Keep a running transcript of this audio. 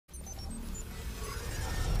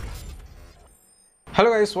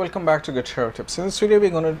Hello guys, welcome back to Get Tips. In this video we're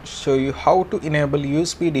going to show you how to enable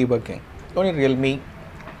USB debugging on your Realme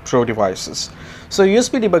Pro devices. So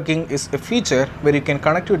USB debugging is a feature where you can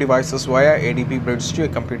connect your devices via ADB bridge to your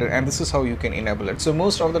computer, and this is how you can enable it. So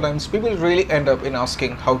most of the times people really end up in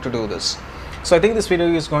asking how to do this. So I think this video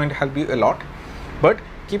is going to help you a lot, but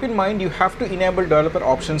keep in mind you have to enable developer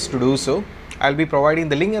options to do so. I'll be providing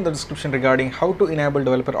the link in the description regarding how to enable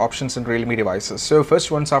developer options in Realme devices. So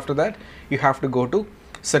once after that, you have to go to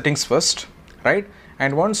settings first, right?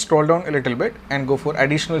 And once scroll down a little bit and go for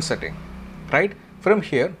additional setting, right? From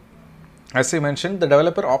here, as I mentioned, the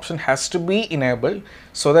developer option has to be enabled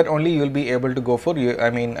so that only you will be able to go for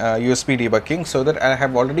USB debugging. So that I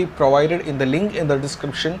have already provided in the link in the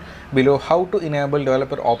description below how to enable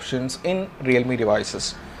developer options in Realme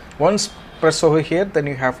devices. Once press over here, then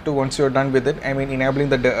you have to, once you're done with it, enabling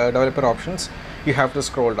the developer options, you have to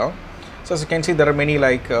scroll down. So as you can see, there are many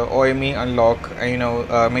like OME unlock,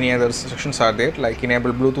 many other sections are there, like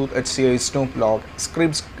enable Bluetooth, HCI, Snoop lock,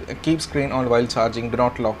 keep screen on while charging, do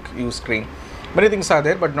not lock use screen. Many things are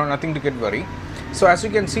there, but nothing to get worried. So as you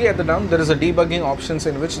can see at the down, there is a debugging options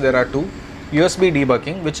in which there are two. USB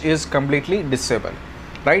debugging, which is completely disabled,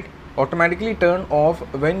 right? Automatically turn off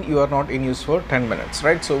when you are not in use for 10 minutes,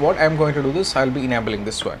 right? So what I'm going to do this, I'll be enabling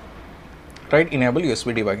this one, right? Enable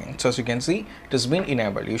USB debugging. So as you can see, it has been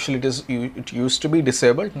enabled. Usually it used to be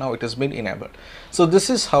disabled, now it has been enabled. So this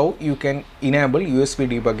is how you can enable USB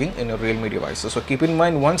debugging in your Realme devices. So keep in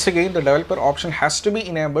mind, once again, the developer option has to be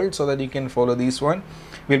enabled so that you can follow this one.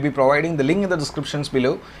 We'll be providing the link in the descriptions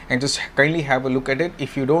below, and just kindly have a look at it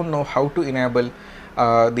if you don't know how to enable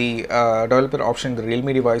the developer option in the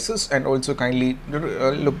Realme devices, and also kindly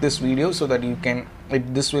look this video so that you can,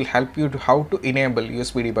 this will help you to how to enable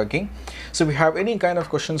USB debugging. So if you have any kind of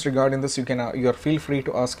questions regarding this, you are feel free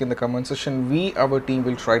to ask in the comment section. Our team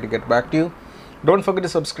will try to get back to you. Don't forget to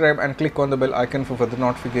subscribe and click on the bell icon for further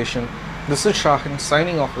notification. This is Shahin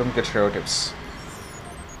signing off from Get Tips.